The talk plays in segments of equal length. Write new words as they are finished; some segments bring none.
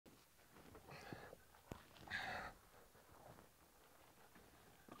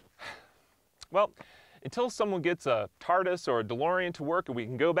Well, until someone gets a TARDIS or a DeLorean to work and we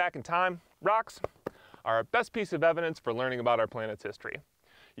can go back in time, rocks are our best piece of evidence for learning about our planet's history.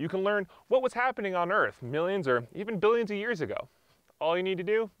 You can learn what was happening on Earth millions or even billions of years ago. All you need to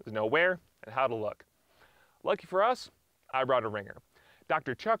do is know where and how to look. Lucky for us, I brought a ringer.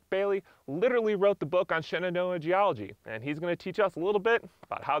 Dr. Chuck Baily literally wrote the book on Shenandoah geology, and he's going to teach us a little bit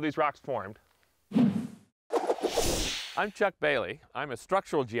about how these rocks formed. I'm Chuck Baily. I'm a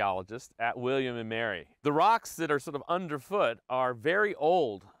structural geologist at William & Mary. The rocks that are sort of underfoot are very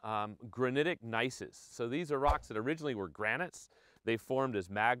old granitic gneisses. So these are rocks that originally were granites. They formed as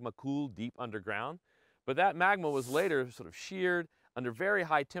magma cooled deep underground, but that magma was later sort of sheared under very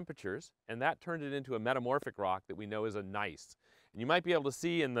high temperatures, and that turned it into a metamorphic rock that we know as a gneiss. And you might be able to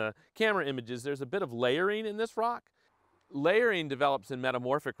see in the camera images there's a bit of layering in this rock. Layering develops in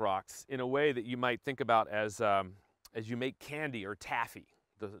metamorphic rocks in a way that you might think about as you make candy or taffy.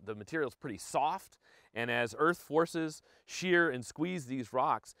 The material's pretty soft, and as earth forces shear and squeeze these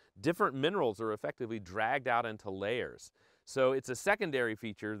rocks, different minerals are effectively dragged out into layers. So it's a secondary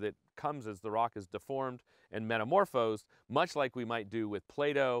feature that comes as the rock is deformed and metamorphosed, much like we might do with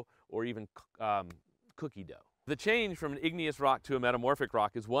Play-Doh or even cookie dough. The change from an igneous rock to a metamorphic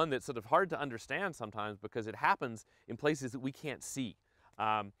rock is one that's sort of hard to understand sometimes because it happens in places that we can't see.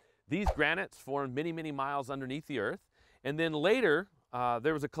 These granites formed many, many miles underneath the Earth, and then later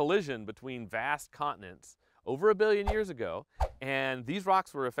there was a collision between vast continents over 1 billion years ago, and these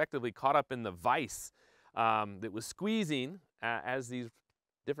rocks were effectively caught up in the vise that was squeezing as these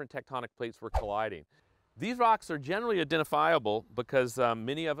different tectonic plates were colliding. These rocks are generally identifiable because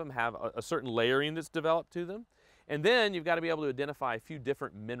many of them have a certain layering that's developed to them. And then you've got to be able to identify a few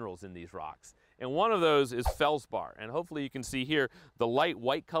different minerals in these rocks. And one of those is feldspar. And hopefully you can see here the light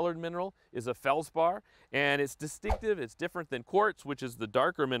white colored mineral is a feldspar. And it's distinctive, it's different than quartz, which is the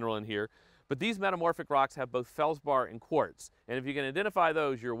darker mineral in here. But these metamorphic rocks have both feldspar and quartz. And if you can identify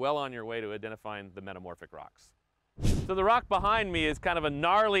those, you're well on your way to identifying the metamorphic rocks. So the rock behind me is kind of a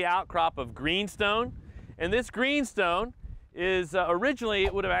gnarly outcrop of greenstone. And this greenstone is originally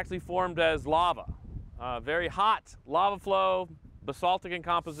it would have actually formed as lava. Very hot lava flow, basaltic in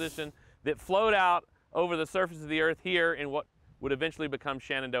composition, that flowed out over the surface of the Earth here in what would eventually become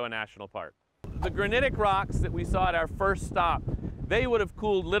Shenandoah National Park. The granitic rocks that we saw at our first stop, they would have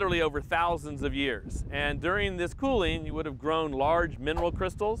cooled literally over thousands of years. And during this cooling, you would have grown large mineral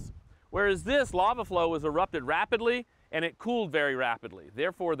crystals, whereas this lava flow was erupted rapidly and it cooled very rapidly.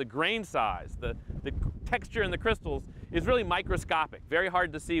 Therefore, the grain size, the texture in the crystals is really microscopic, very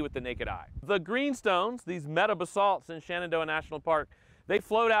hard to see with the naked eye. The greenstones, these metabasalts in Shenandoah National Park, they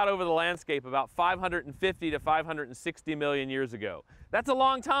flowed out over the landscape about 550 to 560 million years ago. That's a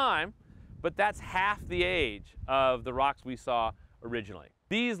long time, but that's half the age of the rocks we saw originally.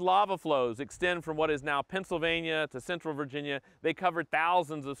 These lava flows extend from what is now Pennsylvania to central Virginia. They covered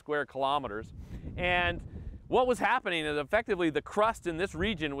thousands of square kilometers. And what was happening is effectively the crust in this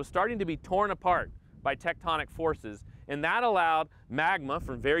region was starting to be torn apart by tectonic forces, and that allowed magma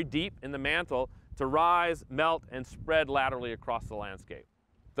from very deep in the mantle to rise, melt, and spread laterally across the landscape.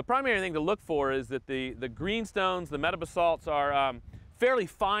 The primary thing to look for is that the greenstones, the metabasalts, are fairly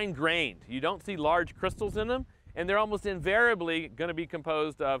fine-grained. You don't see large crystals in them, and they're almost invariably going to be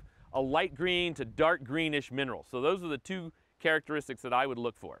composed of a light green to dark greenish mineral. So those are the two characteristics that I would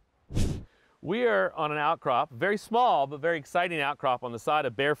look for. We are on an outcrop, very small but very exciting outcrop on the side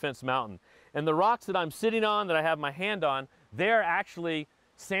of Bear Fence Mountain. And the rocks that I'm sitting on, that I have my hand on, they're actually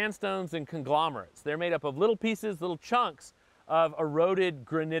sandstones and conglomerates. They're made up of little pieces, little chunks of eroded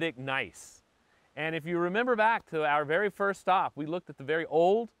granitic gneiss. And if you remember back to our very first stop, we looked at the very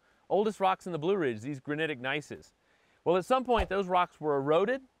oldest rocks in the Blue Ridge, these granitic gneisses. Well, at some point those rocks were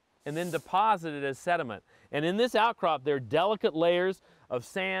eroded and then deposited as sediment. And in this outcrop, there are delicate layers of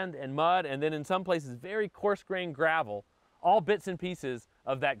sand and mud, and then in some places very coarse-grained gravel, all bits and pieces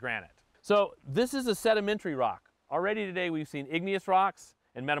of that granite. So this is a sedimentary rock. Already today we've seen igneous rocks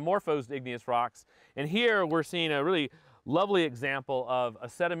and metamorphosed igneous rocks, and here we're seeing a really lovely example of a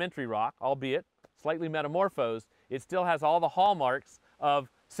sedimentary rock, albeit slightly metamorphosed. It still has all the hallmarks of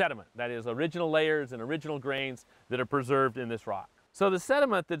sediment, that is, original layers and original grains that are preserved in this rock. So the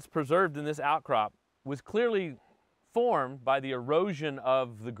sediment that's preserved in this outcrop was clearly formed by the erosion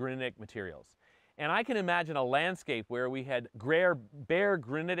of the granitic materials. And I can imagine a landscape where we had bare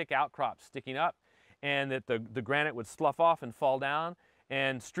granitic outcrops sticking up, and that the granite would slough off and fall down,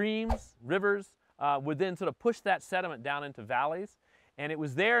 and streams, rivers, would then sort of push that sediment down into valleys. And it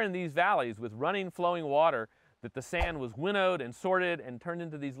was there in these valleys with running, flowing water that the sand was winnowed and sorted and turned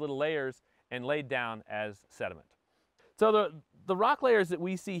into these little layers and laid down as sediment. So the rock layers that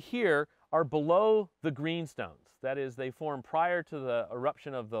we see here are below the greenstones. That is, they form prior to the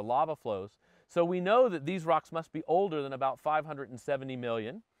eruption of the lava flows. So we know that these rocks must be older than about 570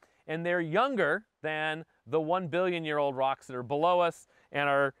 million, and they're younger than the 1 billion-year-old rocks that are below us and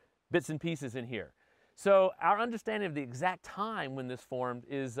are bits and pieces in here. So our understanding of the exact time when this formed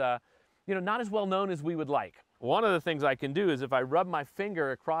is not as well known as we would like. One of the things I can do is if I rub my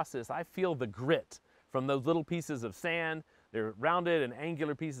finger across this, I feel the grit from those little pieces of sand. They're rounded and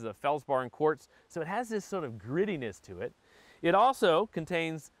angular pieces of feldspar and quartz, so it has this sort of grittiness to it. It also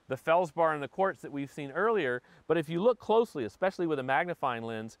contains the feldspar and the quartz that we've seen earlier, but if you look closely, especially with a magnifying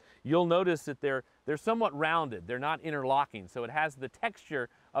lens, you'll notice that they're somewhat rounded. They're not interlocking, so it has the texture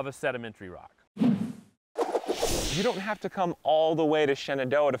of a sedimentary rock. You don't have to come all the way to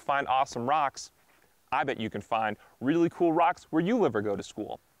Shenandoah to find awesome rocks. I bet you can find really cool rocks where you live or go to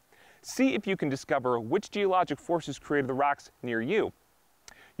school. See if you can discover which geologic forces created the rocks near you.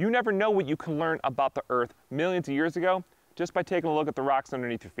 You never know what you can learn about the Earth millions of years ago just by taking a look at the rocks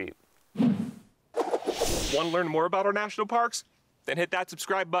underneath your feet. Want to learn more about our national parks? Then hit that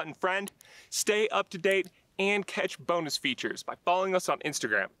subscribe button, friend. Stay up to date and catch bonus features by following us on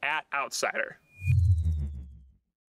Instagram @Outsider.